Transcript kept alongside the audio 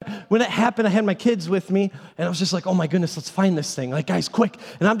when it happened, I had my kids with me, and I was just like, oh my goodness, let's find this thing. Like, guys, quick.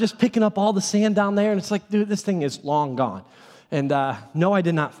 And I'm just picking up all the sand down there, and it's like, dude, this thing is long gone. And no, I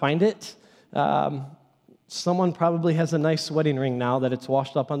did not find it. Someone probably has a nice wedding ring now that it's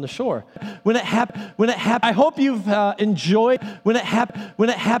washed up on the shore. When it happened, I hope you've enjoyed, when it happened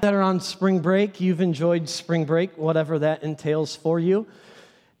that are on spring break, you've enjoyed spring break, whatever that entails for you.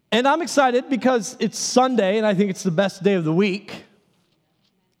 And I'm excited because it's Sunday, and I think it's the best day of the week.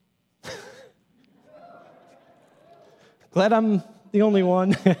 Glad I'm the only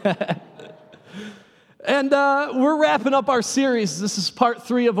one. And we're wrapping up our series. This is part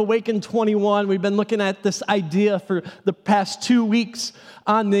 3 of Awaken 21. We've been looking at this idea for the past 2 weeks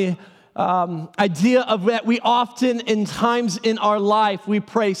on the idea of that we often, in times in our life, we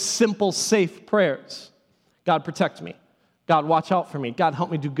pray simple, safe prayers. God, protect me. God, watch out for me. God,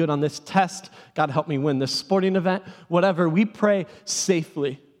 help me do good on this test. God, help me win this sporting event. Whatever, we pray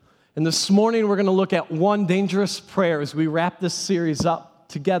safely. And this morning, we're going to look at one dangerous prayer as we wrap this series up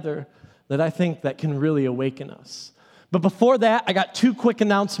together that I think that can really awaken us. But before that, I got 2 quick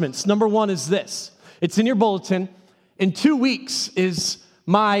announcements. Number 1 is this. It's in your bulletin. In 2 weeks is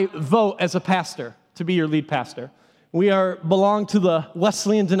my vote as a pastor, to be your lead pastor. We belong to the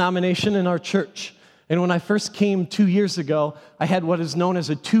Wesleyan denomination in our church. And when I first came 2 years ago, I had what is known as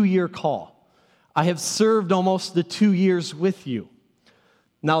a 2-year call. I have served almost the 2 years with you.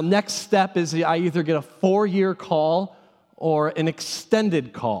 Now, next step is I either get a 4-year call or an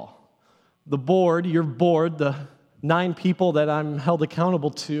extended call. The board, your board, the 9 people that I'm held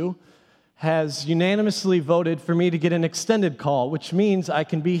accountable to, has unanimously voted for me to get an extended call, which means I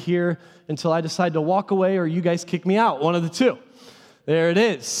can be here until I decide to walk away or you guys kick me out, one of the 2. There it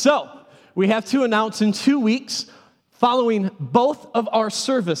is. So, we have to announce in 2 weeks, following both of our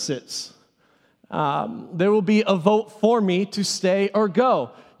services, there will be a vote for me to stay or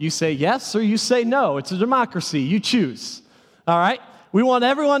go. You say yes or you say no. It's a democracy. You choose. All right? We want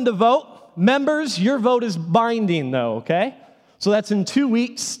everyone to vote. Members, your vote is binding, though, okay? So that's in 2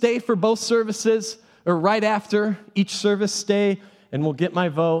 weeks. Stay for both services, or right after each service, stay, and we'll get my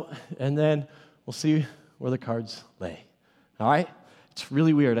vote, and then we'll see where the cards lay. All right? It's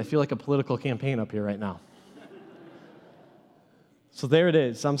really weird. I feel like a political campaign up here right now. So there it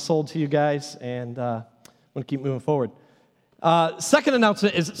is. I'm sold to you guys, and I'm going to keep moving forward. Second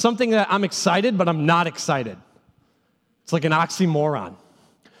announcement is something that I'm excited, but I'm not excited. It's like an oxymoron.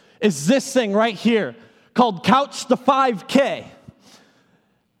 Is this thing right here called Couch to 5K.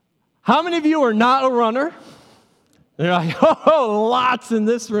 How many of you are not a runner? You're like, oh, lots in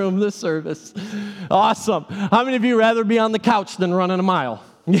this room, this service. Awesome. How many of you rather be on the couch than running a mile?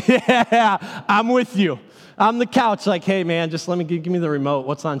 Yeah, I'm with you. I'm the couch, like, hey, man, just give me the remote.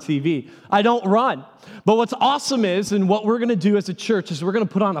 What's on TV? I don't run. But what's awesome is, and what we're going to do as a church is we're going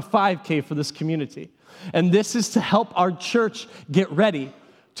to put on a 5K for this community. And this is to help our church get ready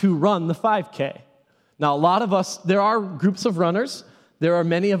to run the 5K. Now, a lot of us, there are groups of runners. There are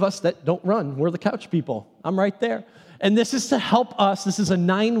many of us that don't run. We're the couch people. I'm right there. And this is to help us. This is a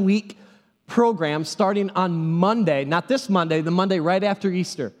 9-week program starting on Monday, not this Monday, the Monday right after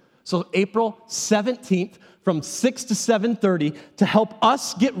Easter. So April 17th from 6 to 7:30 to help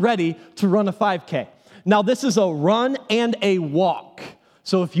us get ready to run a 5K. Now, this is a run and a walk.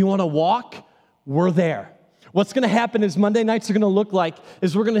 So if you want to walk, we're there. What's going to happen is Monday nights are going to look like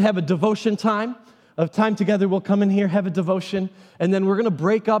is we're going to have a devotion time. Of time together, we'll come in here, have a devotion, and then we're going to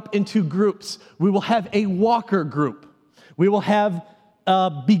break up into groups. We will have a walker group. We will have a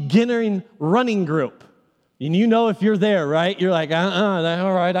beginner running group. And you know if you're there, right? You're like,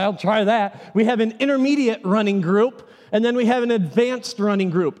 all right, I'll try that. We have an intermediate running group, and then we have an advanced running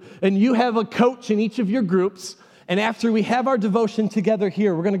group. And you have a coach in each of your groups, and after we have our devotion together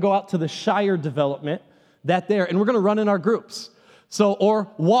here, we're going to go out to the Shire development, and we're going to run in our groups. Or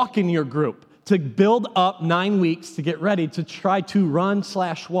walk in your group to build up 9 weeks to get ready to try to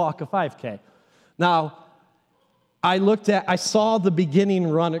run/walk a 5K. Now, I saw the beginning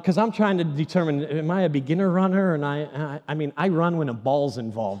runner, because I'm trying to determine, am I a beginner runner? And I run when a ball's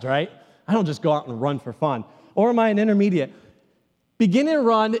involved, right? I don't just go out and run for fun. Or am I an intermediate? Beginner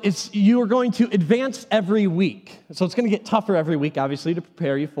run is you are going to advance every week. So it's going to get tougher every week, obviously, to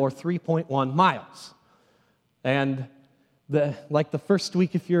prepare you for 3.1 miles. And the first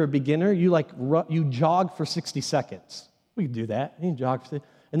week, if you're a beginner, you jog for 60 seconds. We can do that. You can jog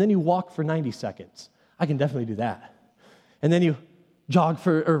and then you walk for 90 seconds. I can definitely do that. And then you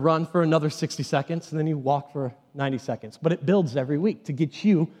run for another 60 seconds, and then you walk for 90 seconds. But it builds every week to get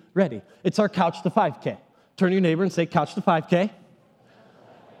you ready. It's our Couch to 5K. Turn to your neighbor and say, Couch to 5K.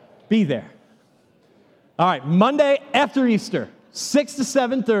 Be there. All right, Monday after Easter. 6 to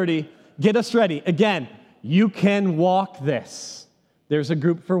 7:30, get us ready. Again, you can walk this. There's a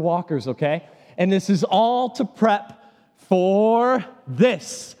group for walkers, okay? And this is all to prep for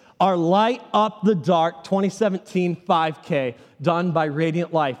this, our Light Up the Dark 2017 5K done by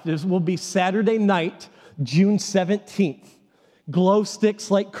Radiant Life. This will be Saturday night, June 17th. Glow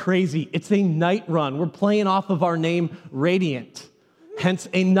sticks like crazy. It's a night run. We're playing off of our name, Radiant, hence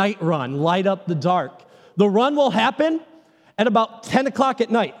a night run, Light Up the Dark. The run will happen at about 10 o'clock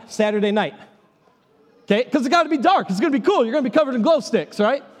at night, Saturday night. Okay, because it's got to be dark. It's going to be cool. You're going to be covered in glow sticks,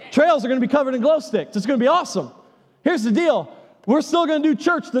 right? Trails are going to be covered in glow sticks. It's going to be awesome. Here's the deal. We're still going to do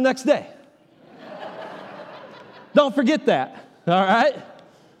church the next day. Don't forget that, all right?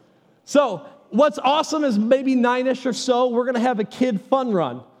 So what's awesome is maybe 9-ish or so, we're going to have a kid fun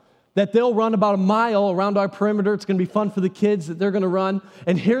run that they'll run about a mile around our perimeter. It's going to be fun for the kids that they're going to run.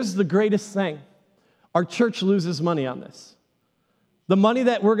 And here's the greatest thing. Our church loses money on this. The money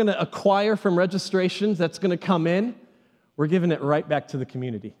that we're going to acquire from registrations that's going to come in, we're giving it right back to the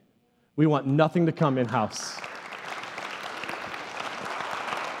community. We want nothing to come in-house.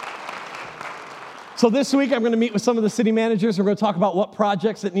 So this week, I'm going to meet with some of the city managers. We're going to talk about what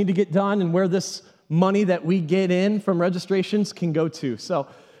projects that need to get done and where this money that we get in from registrations can go to. So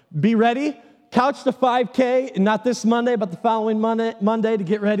be ready. Couch to 5K, not this Monday, but the following Monday to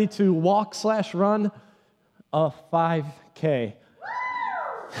get ready to walk/run a 5K.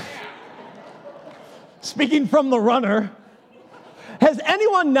 Speaking from the runner, has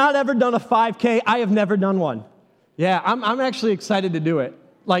anyone not ever done a 5K? I have never done one. Yeah, I'm actually excited to do it.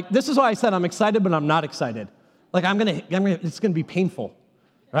 Like, this is why I said I'm excited, but I'm not excited. Like, it's gonna be painful,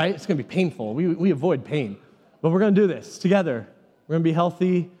 right? It's gonna be painful. We avoid pain. But we're gonna do this together. We're gonna be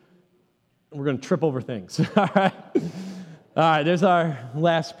healthy, and we're gonna trip over things, all right? All right, there's our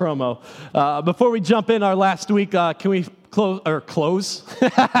last promo. Before we jump in our last week, can we close?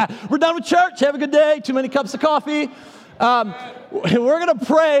 We're done with church. Have a good day. Too many cups of coffee. We're gonna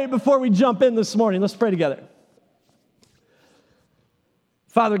pray before we jump in this morning. Let's pray together.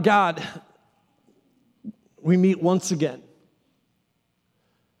 Father God, we meet once again.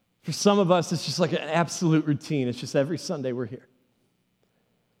 For some of us, it's just like an absolute routine. It's just every Sunday we're here.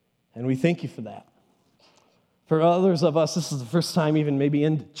 And we thank you for that. For others of us, this is the first time even maybe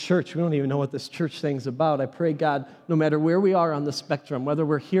in church. We don't even know what this church thing's about. I pray, God, no matter where we are on the spectrum, whether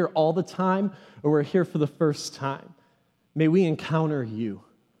we're here all the time or we're here for the first time, may we encounter you.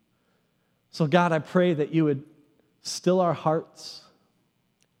 So God, I pray that you would still our hearts,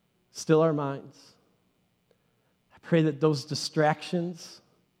 still our minds. I pray that those distractions,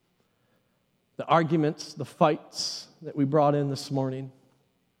 the arguments, the fights that we brought in this morning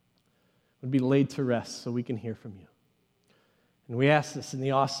would be laid to rest so we can hear from you. And we ask this in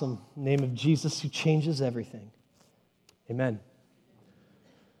the awesome name of Jesus who changes everything. Amen.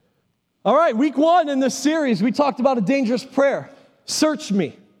 All right, week 1 in this series, we talked about a dangerous prayer. Search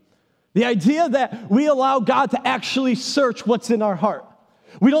me. The idea that we allow God to actually search what's in our heart.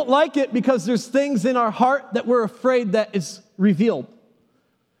 We don't like it because there's things in our heart that we're afraid that is revealed.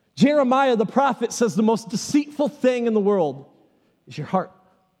 Jeremiah, the prophet, says the most deceitful thing in the world is your heart.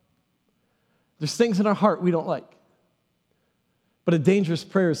 There's things in our heart we don't like. But a dangerous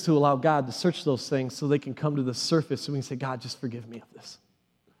prayer is to allow God to search those things so they can come to the surface and we can say, God, just forgive me of this.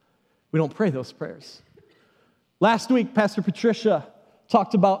 We don't pray those prayers. Last week, Pastor Patricia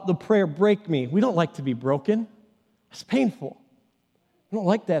talked about the prayer, break me. We don't like to be broken. It's painful. I don't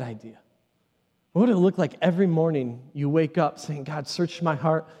like that idea. What would it look like every morning you wake up saying, God, search my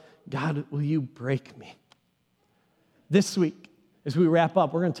heart. God, will you break me? This week, as we wrap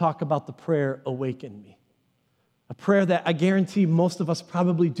up, we're going to talk about the prayer, awaken me. A prayer that I guarantee most of us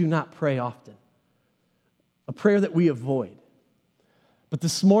probably do not pray often. A prayer that we avoid. But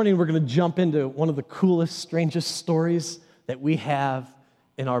this morning, we're going to jump into one of the coolest, strangest stories that we have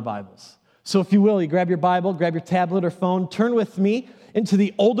in our Bibles. So if you will, you grab your Bible, grab your tablet or phone, turn with me into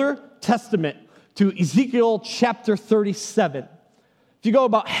the Older Testament to Ezekiel chapter 37. If you go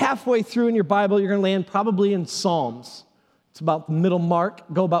about halfway through in your Bible, you're going to land probably in Psalms. It's about the middle mark.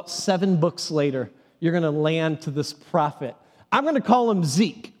 Go about 7 books later, you're going to land to this prophet. I'm going to call him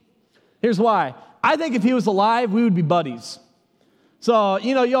Zeke. Here's why. I think if he was alive, we would be buddies. So,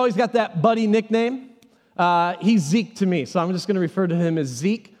 you always got that buddy nickname. He's Zeke to me, so I'm just going to refer to him as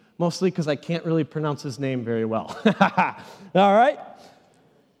Zeke, mostly because I can't really pronounce his name very well. All right?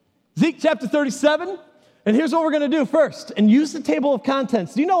 Zeke chapter 37, and here's what we're going to do first, and use the table of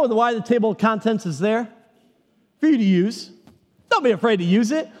contents. Do you know why the table of contents is there? For you to use. Don't be afraid to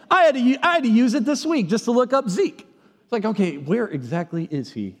use it. I had to use it this week just to look up Zeke. It's like, okay, where exactly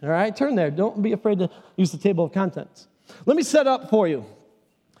is he? All right, turn there. Don't be afraid to use the table of contents. Let me set up for you.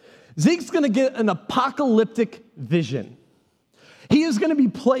 Zeke's going to get an apocalyptic vision. He is going to be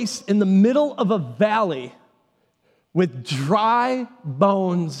placed in the middle of a valley with dry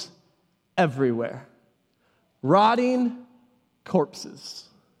bones everywhere, rotting corpses.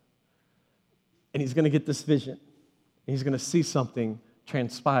 And he's going to get this vision. He's going to see something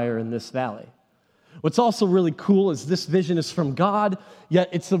transpire in this valley. What's also really cool is this vision is from God, yet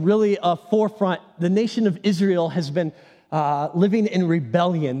it's really a forefront. The nation of Israel has been living in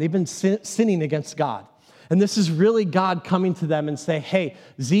rebellion. They've been sinning against God. And this is really God coming to them and say, hey,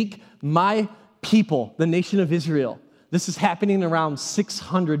 Zeke, my people, the nation of Israel, this is happening around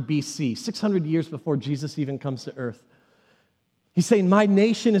 600 BC, 600 years before Jesus even comes to earth. He's saying, my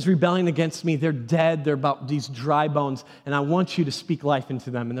nation is rebelling against me. They're dead. They're about these dry bones. And I want you to speak life into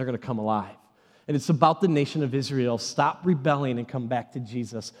them, and they're going to come alive. And it's about the nation of Israel. Stop rebelling and come back to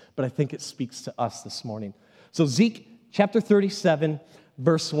Jesus. But I think it speaks to us this morning. So Zeke, chapter 37,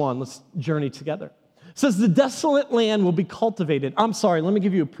 verse 1. Let's journey together. It says, the desolate land will be cultivated. I'm sorry, let me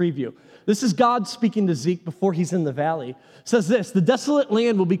give you a preview. This is God speaking to Zeke before he's in the valley. It says this, the desolate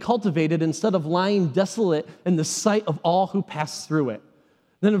land will be cultivated instead of lying desolate in the sight of all who pass through it.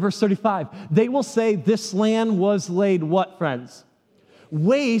 Then in verse 35, they will say this land was laid what, friends?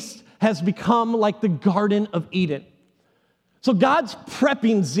 Waste has become like the Garden of Eden. So God's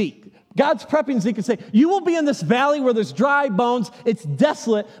prepping Zeke. God's prepping Zeke and say, you will be in this valley where there's dry bones, it's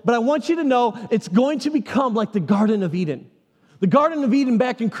desolate, but I want you to know it's going to become like the Garden of Eden. The Garden of Eden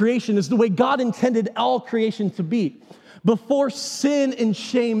back in creation is the way God intended all creation to be. Before sin and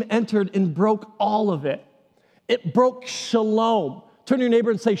shame entered and broke all of it, it broke shalom. Turn to your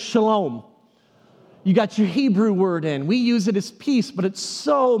neighbor and say shalom. You got your Hebrew word in. We use it as peace, but it's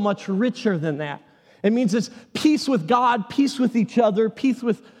so much richer than that. It means it's peace with God, peace with each other, peace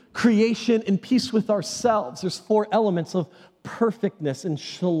with creation, and peace with ourselves. There's 4 elements of perfectness and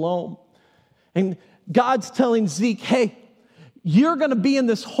shalom. And God's telling Zeke, hey, you're going to be in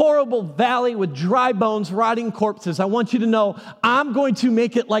this horrible valley with dry bones, rotting corpses. I want you to know I'm going to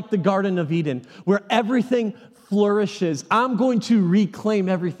make it like the Garden of Eden, where everything flourishes. I'm going to reclaim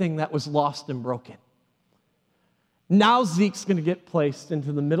everything that was lost and broken. Now Zeke's going to get placed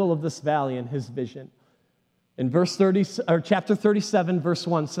into the middle of this valley in his vision. In chapter 37, verse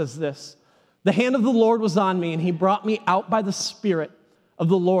 1 says this, the hand of the Lord was on me, and he brought me out by the Spirit of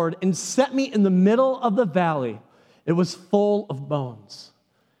the Lord and set me in the middle of the valley. It was full of bones.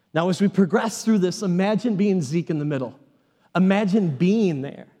 Now, as we progress through this, imagine being Zeke in the middle. Imagine being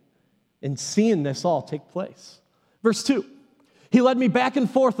there and seeing this all take place. Verse 2, he led me back and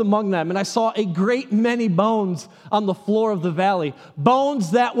forth among them, and I saw a great many bones on the floor of the valley.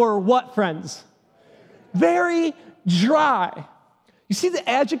 Bones that were what, friends? Very dry. You see the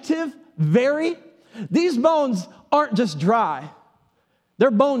adjective, very? These bones aren't just dry.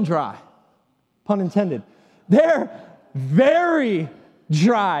 They're bone dry, pun intended. They're very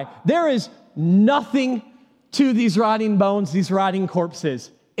dry. There is nothing to these rotting bones, these rotting corpses.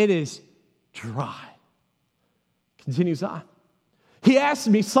 It is dry. Continues on. He asked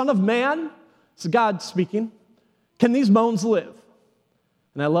me, son of man, it's God speaking, can these bones live?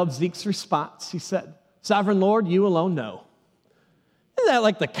 And I love Zeke's response. He said, Sovereign Lord, you alone know. Isn't that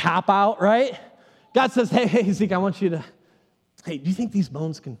like the cop-out, right? God says, hey, Zeke, I want you to, do you think these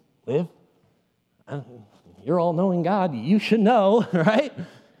bones can live? You're all-knowing God. You should know, right?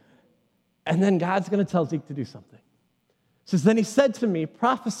 And then God's going to tell Zeke to do something. It says, then he said to me,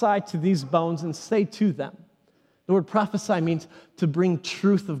 prophesy to these bones and say to them. The word prophesy means to bring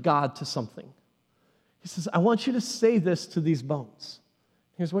truth of God to something. He says, I want you to say this to these bones.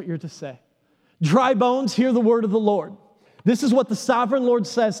 Here's what you're to say. Dry bones, hear the word of the Lord. This is what the sovereign Lord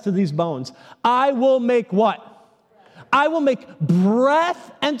says to these bones. I will make what? I will make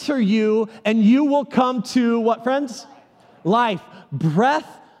breath enter you, and you will come to what, friends? Life. Breath,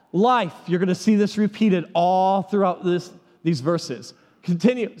 life. You're going to see this repeated all throughout these verses.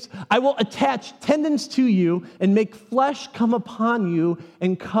 Continues. I will attach tendons to you and make flesh come upon you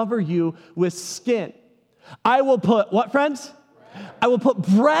and cover you with skin. I will put, what, friends? I will put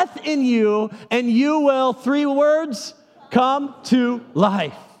breath in you, and you will, 3 words, come to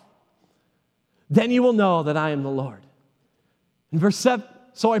life. Then you will know that I am the Lord. In verse 7,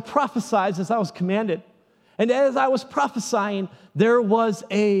 so I prophesied as I was commanded. And as I was prophesying, there was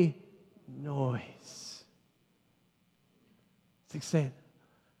a noise. It's like saying,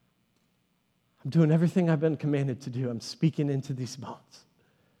 I'm doing everything I've been commanded to do. I'm speaking into these bones.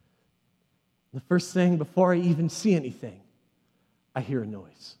 The first thing, before I even see anything, I hear a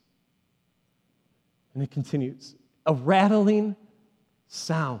noise. And it continues. A rattling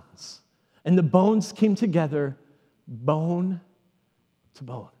sounds. And the bones came together, bone to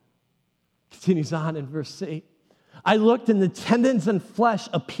bone. Continues on in verse 8. I looked, and the tendons and flesh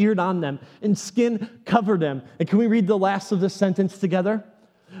appeared on them, and skin covered them. And can we read the last of this sentence together?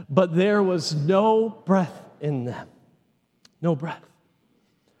 But there was no breath in them. No breath.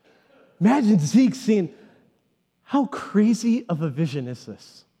 Imagine Zeke seeing, how crazy of a vision is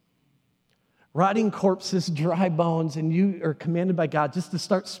this? Rotting corpses, dry bones, and you are commanded by God just to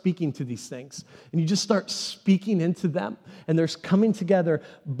start speaking to these things. And you just start speaking into them, and there's coming together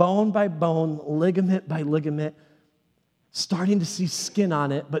bone by bone, ligament by ligament, starting to see skin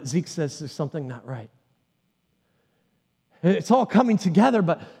on it, but Zeke says there's something not right. It's all coming together,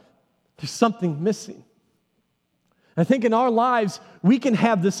 but there's something missing. I think in our lives, we can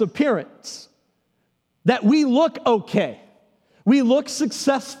have this appearance that we look okay. We look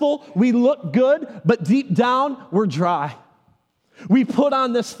successful, we look good, but deep down, we're dry. We put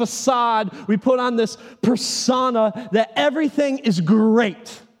on this facade, we put on this persona that everything is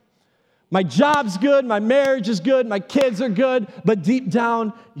great. My job's good, my marriage is good, my kids are good, but deep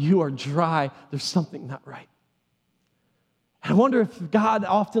down, you are dry. There's something not right. I wonder if God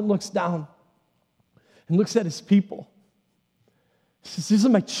often looks down and looks at his people. He says, these are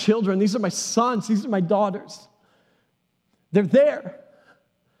my children, these are my sons, these are my daughters. They're there,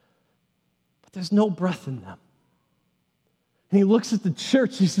 but there's no breath in them. And he looks at the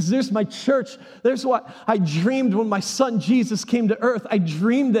church. He says, there's my church. There's what I dreamed when my son Jesus came to earth. I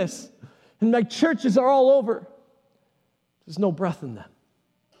dreamed this. And my churches are all over. There's no breath in them.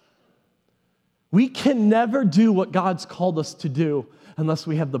 We can never do what God's called us to do unless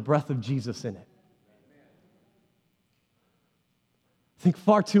we have the breath of Jesus in it. I think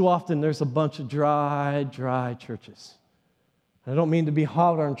far too often there's a bunch of dry churches. I don't mean to be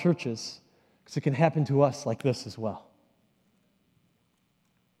hard on churches, because it can happen to us like this as well.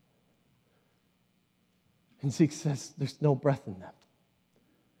 And Zeke says there's no breath in them.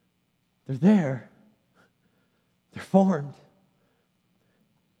 They're there. They're formed.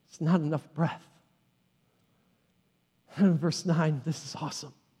 It's not enough breath. And in verse 9, this is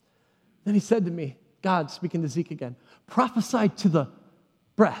awesome. Then he said to me, God speaking to Zeke again, prophesy to the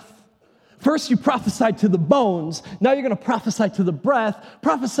breath. First you prophesied to the bones. Now you're going to prophesy to the breath.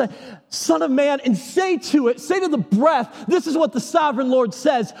 Prophesy, Son of man, and say to it, say to the breath, this is what the sovereign Lord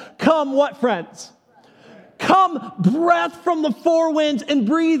says. Come what, friends? Come, breath from the four winds, and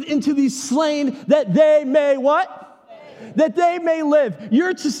breathe into these slain that they may what? That they may live.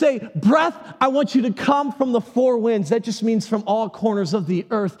 You're to say, breath, I want you to come from the four winds. That just means from all corners of the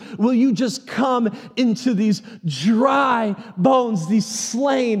earth. Will you just come into these dry bones, these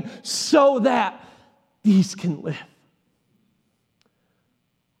slain, so that these can live?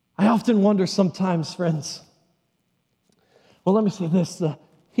 I often wonder sometimes, friends. Well, let me say this. The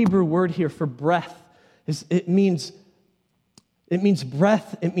Hebrew word here for breath it means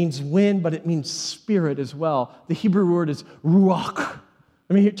breath, it means wind, but it means spirit as well. The Hebrew word is ruach.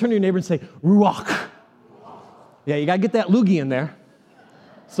 I mean, turn to your neighbor and say, ruach. Yeah, you got to get that loogie in there.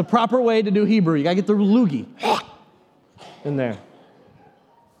 It's the proper way to do Hebrew. You got to get the loogie in there.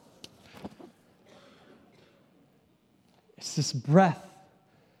 It's this breath.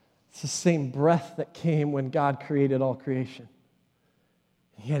 It's the same breath that came when God created all creation.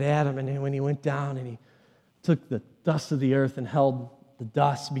 He had Adam, and then when he went down and he took the dust of the earth and held the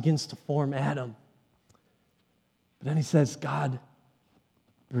dust, begins to form Adam. But then he says, God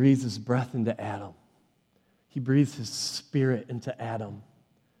breathes his breath into Adam. He breathes his spirit into Adam.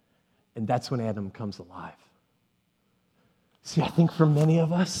 And that's when Adam comes alive. See, I think for many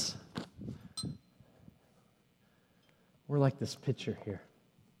of us, we're like this picture here.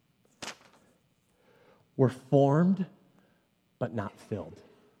 We're formed, but not filled.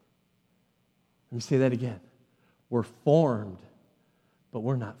 Let me say that again. We're formed, but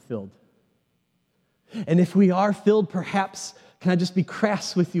we're not filled. And if we are filled, perhaps, can I just be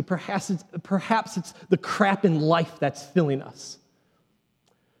crass with you? Perhaps it's the crap in life that's filling us.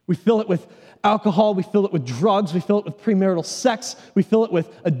 We fill it with alcohol, we fill it with drugs, we fill it with premarital sex, we fill it with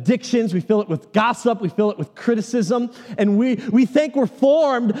addictions, we fill it with gossip, we fill it with criticism, and we think we're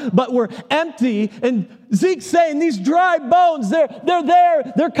formed, but we're empty. And Zeke's saying these dry bones, they're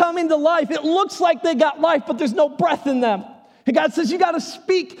there, they're coming to life. It looks like they got life, but there's no breath in them. And God says, you got to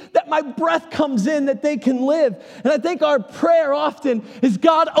speak that my breath comes in, that they can live. And I think our prayer often is,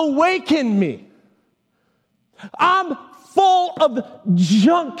 God, awaken me. I'm full of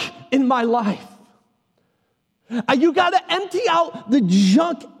junk in my life. You got to empty out the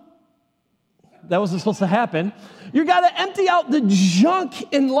junk. That wasn't supposed to happen. You got to empty out the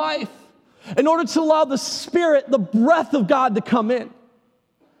junk in life in order to allow the Spirit, the breath of God to come in.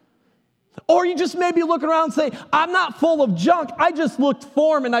 Or you just maybe look around and say, I'm not full of junk. I just looked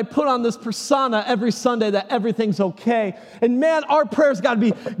form and I put on this persona every Sunday that everything's okay. And man, our prayer's got to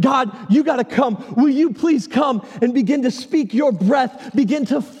be, God, you got to come. Will you please come and begin to speak your breath, begin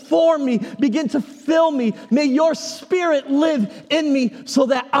to form me, begin to fill me. May your spirit live in me so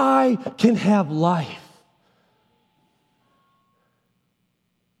that I can have life.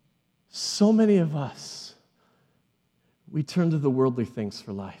 So many of us, we turn to the worldly things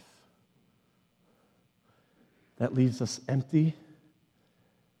for life. That leaves us empty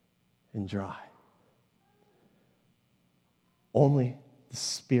and dry. Only the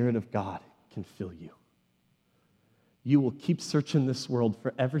Spirit of God can fill you. You will keep searching this world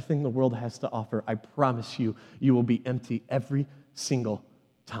for everything the world has to offer. I promise you, you will be empty every single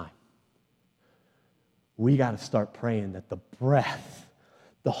time. We got to start praying that the breath,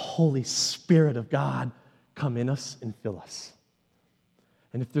 the Holy Spirit of God come in us and fill us.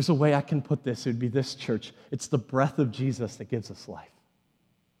 And if there's a way I can put this, it would be this, church. It's the breath of Jesus that gives us life.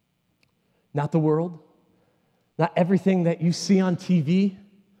 Not the world, not everything that you see on TV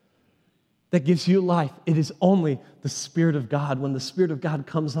that gives you life. It is only the Spirit of God. When the Spirit of God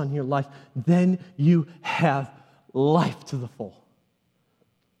comes on your life, then you have life to the full.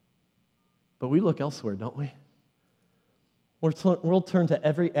 But we look elsewhere, don't we? We'll turn to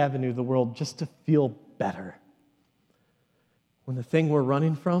every avenue of the world just to feel better. When the thing we're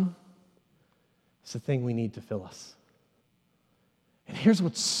running from is the thing we need to fill us. And here's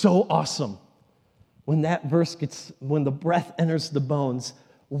what's so awesome. When the breath enters the bones,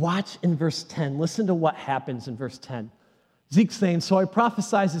 watch in verse 10. Listen to what happens in verse 10. Zeke's saying, so I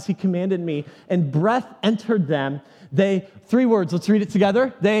prophesied as he commanded me, and breath entered them. Three words, let's read it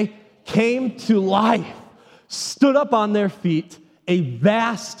together. They came to life, stood up on their feet, a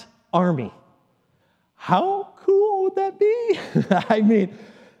vast army. How cool would that be? I mean,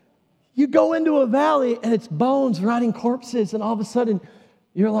 you go into a valley and it's bones, rotting corpses, and all of a sudden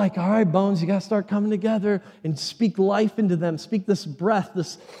you're like, all right, bones, you got to start coming together and speak life into them. Speak this breath,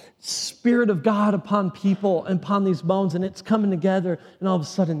 this Spirit of God upon people and upon these bones, and it's coming together, and all of a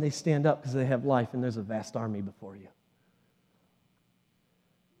sudden they stand up because they have life, and there's a vast army before you.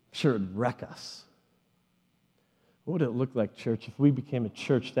 I'm sure it'd wreck us. What would it look like, church, if we became a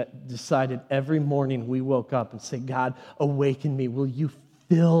church that decided every morning we woke up and said, God, awaken me. Will you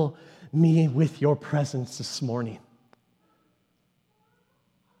fill me with your presence this morning?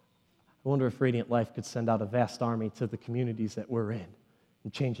 I wonder if Radiant Life could send out a vast army to the communities that we're in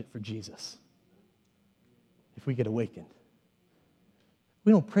and change it for Jesus. If we get awakened.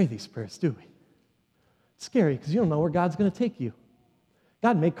 We don't pray these prayers, do we? It's scary because you don't know where God's going to take you.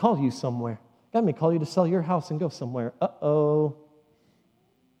 God may call you somewhere. God may call you to sell your house and go somewhere. Uh-oh.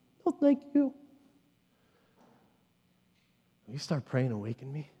 No, thank you. When you start praying,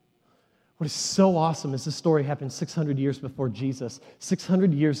 awaken me. What is so awesome is this story happened 600 years before Jesus.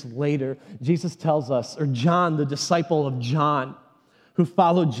 600 years later, Jesus tells us, or John, the disciple of John, who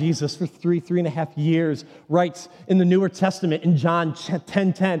followed Jesus for three and a half years, writes in the Newer Testament in John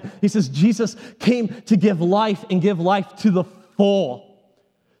 10:10, he says, Jesus came to give life and give life to the full.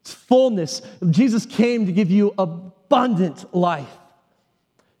 It's fullness. Jesus came to give you abundant life.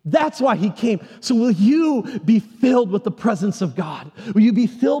 That's why he came. So will you be filled with the presence of God? Will you be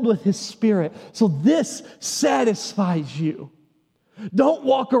filled with his Spirit? So this satisfies you. Don't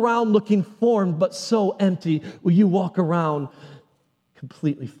walk around looking formed but so empty. Will you walk around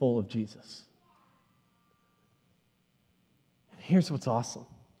completely full of Jesus? And here's what's awesome.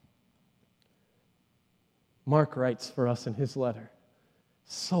 Mark writes for us in his letter.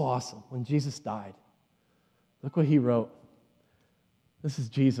 So awesome. When Jesus died, look what he wrote. This is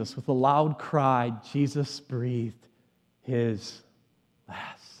Jesus. With a loud cry, Jesus breathed his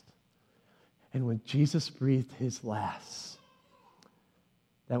last. And when Jesus breathed his last,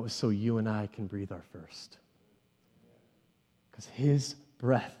 that was so you and I can breathe our first. Because his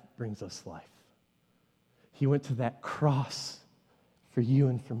breath brings us life. He went to that cross for you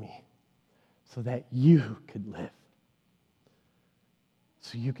and for me so that you could live.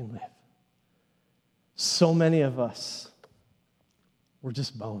 So you can live. So many of us, we're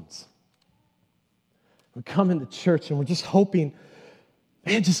just bones. We come into church and we're just hoping,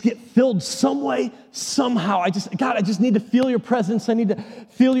 man, just get filled some way, somehow. God, I just need to feel your presence. I need to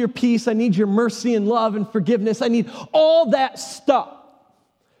feel your peace. I need your mercy and love and forgiveness. I need all that stuff.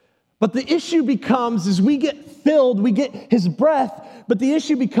 But the issue becomes, is we get filled, we get his breath, but the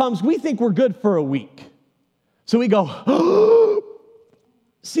issue becomes we think we're good for a week. So we go, oh,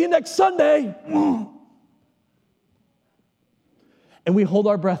 see you next Sunday. And we hold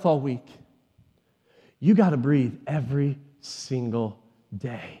our breath all week. You got to breathe every single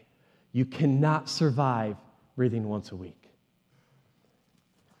day. You cannot survive breathing once a week.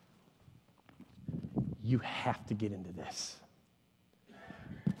 You have to get into this.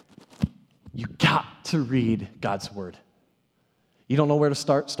 You got to read God's word. You don't know where to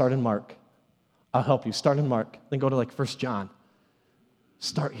start? Start in Mark. I'll help you. Start in Mark. Then go to 1 John.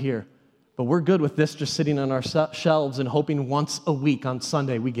 Start here. But we're good with this just sitting on our shelves and hoping once a week on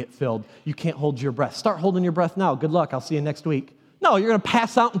Sunday we get filled. You can't hold your breath. Start holding your breath now. Good luck. I'll see you next week. No, you're going to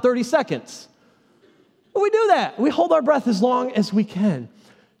pass out in 30 seconds. But we do that. We hold our breath as long as we can.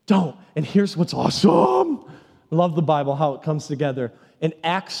 Don't. And here's what's awesome. I love the Bible, how it comes together. In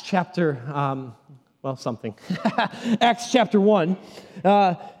Acts chapter, Acts chapter 1.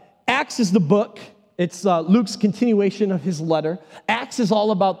 Acts is the book. It's Luke's continuation of his letter. Acts is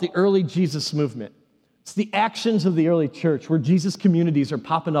all about the early Jesus movement. It's the actions of the early church where Jesus communities are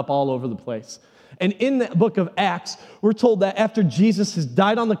popping up all over the place. And in the book of Acts, we're told that after Jesus has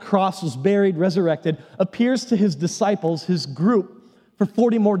died on the cross, was buried, resurrected, appears to his disciples, his group, for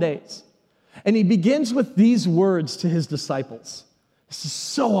 40 more days. And he begins with these words to his disciples. This is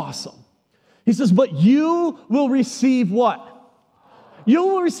so awesome. He says, but you will receive what? You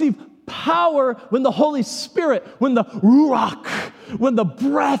will receive power when the Holy Spirit, when the Ruach, when the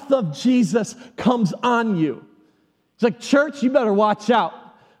breath of Jesus comes on you. It's like, church, you better watch out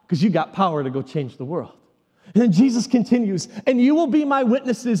because you got power to go change the world. And then Jesus continues, and you will be my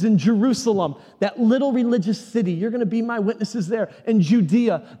witnesses in Jerusalem, that little religious city. You're going to be my witnesses there. In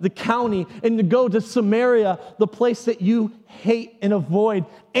Judea, the county, and to go to Samaria, the place that you hate and avoid.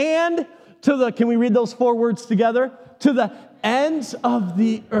 And to the, can we read those 4 words together? To the ends of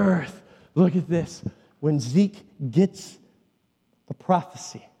the earth. Look at this. When Zeke gets the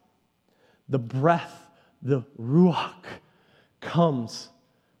prophecy, the breath, the Ruach comes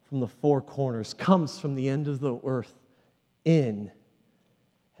from the 4 corners, comes from the end of the earth in.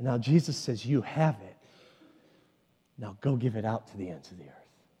 And now Jesus says, you have it. Now go give it out to the ends of the earth.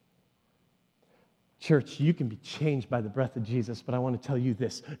 Church, you can be changed by the breath of Jesus, but I want to tell you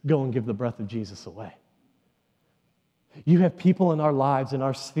this. Go and give the breath of Jesus away. You have people in our lives, in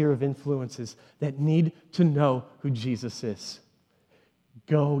our sphere of influences, that need to know who Jesus is.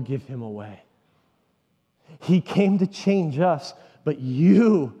 Go give him away. He came to change us, but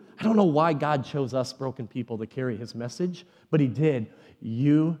I don't know why God chose us broken people to carry his message, but he did.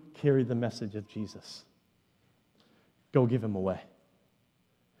 You carry the message of Jesus. Go give him away.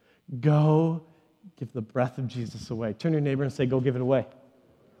 Go give the breath of Jesus away. Turn to your neighbor and say, go give it away.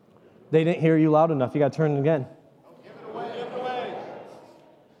 They didn't hear you loud enough. You got to turn it again. Give it away. Give it away.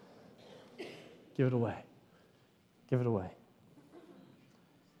 Give it away. Give it away.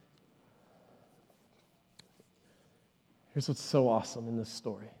 Here's what's so awesome in this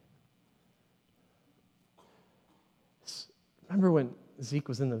story. Remember when Zeke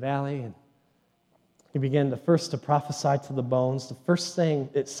was in the valley and he began to prophesy to the bones? The first thing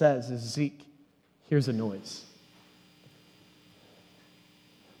it says is, Zeke hears a noise.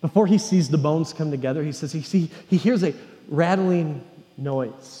 Before he sees the bones come together, he says he hears a rattling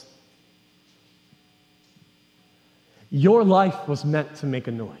noise. Your life was meant to make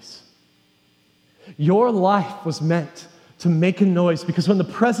a noise. Your life was meant to make a noise, because when the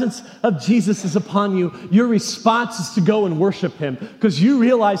presence of Jesus is upon you, your response is to go and worship him, because you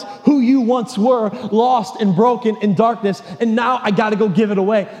realize who you once were, lost and broken in darkness, and now I got to go give it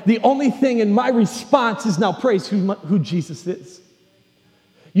away. The only thing in my response is now praise who Jesus is.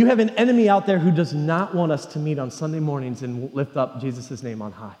 You have an enemy out there who does not want us to meet on Sunday mornings and lift up Jesus' name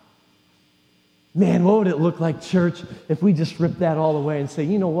on high. Man, what would it look like, church, if we just ripped that all away and say,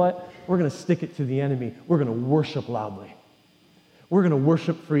 you know what? We're going to stick it to the enemy. We're going to worship loudly. We're going to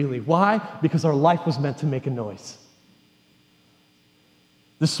worship freely. Why? Because our life was meant to make a noise.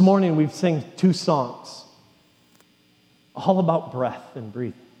 This morning we've sang 2 songs, all about breath and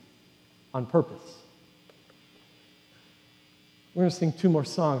breathing, on purpose. We're going to sing 2 more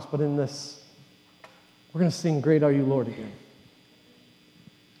songs, but in this, we're going to sing Great Are You, Lord, again.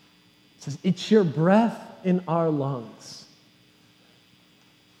 It says, it's your breath in our lungs.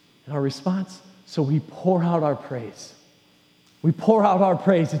 And our response, so we pour out our praise. We pour out our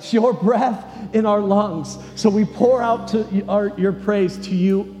praise. It's your breath in our lungs. So we pour out your praise to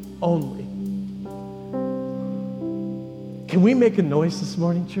you only. Can we make a noise this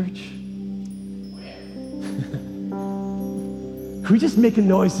morning, church? Can we just make a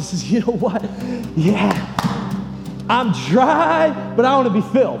noise that says, you know what? Yeah, I'm dry, but I want to be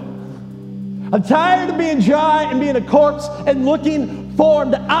filled. I'm tired of being dry and being a corpse and looking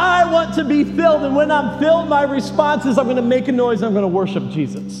formed. I want to be filled, and when I'm filled, my response is I'm going to make a noise, I'm going to worship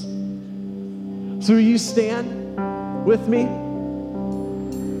Jesus. So will you stand with me?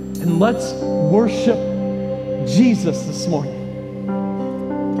 And let's worship Jesus this morning.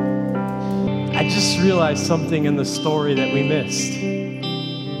 I just realized something in the story that we missed.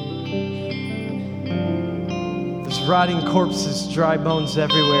 There's rotting corpses, dry bones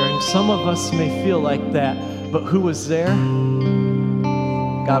everywhere, and some of us may feel like that, but who was there?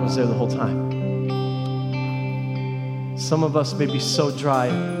 God was there the whole time. Some of us may be so dry.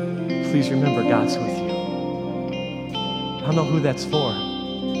 Please remember, God's with you. I don't know who that's for.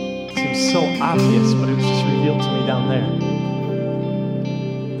 It seems so obvious, but it was just revealed to me down there.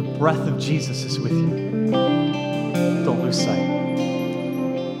 The breath of Jesus is with you. Don't lose sight.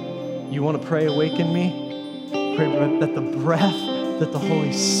 You want to pray, awaken me? Pray that the breath, that the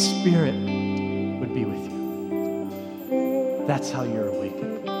Holy Spirit would be with you. That's how you're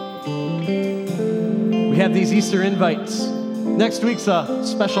awakened. We have these Easter invites. Next week's a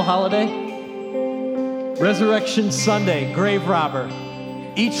special holiday. Resurrection Sunday, grave robber.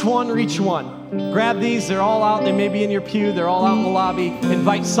 Each one reach one. Grab these, they're all out. They may be in your pew, they're all out in the lobby.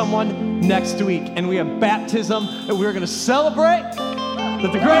 Invite someone next week. And we have baptism, and we're going to celebrate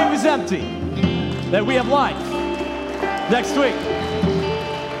that the grave is empty, that we have life. Next week.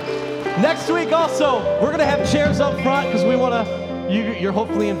 Next week also, we're going to have chairs up front because we want to, you're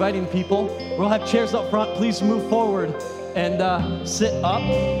hopefully inviting people. We'll have chairs up front. Please move forward and sit up,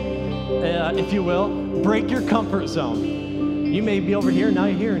 if you will. Break your comfort zone. You may be over here, now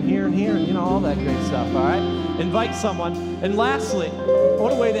you're here and here and here, and all that great stuff, all right? Invite someone. And lastly,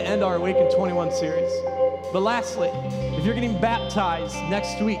 what a way to end our Awaken 21 series. But lastly, if you're getting baptized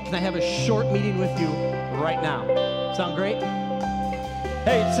next week, can I have a short meeting with you right now? Sound great?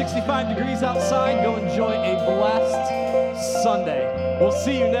 Hey, it's 65 degrees outside. Go enjoy a blessed Sunday. We'll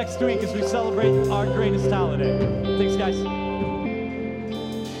see you next week as we celebrate our greatest holiday. Thanks, guys.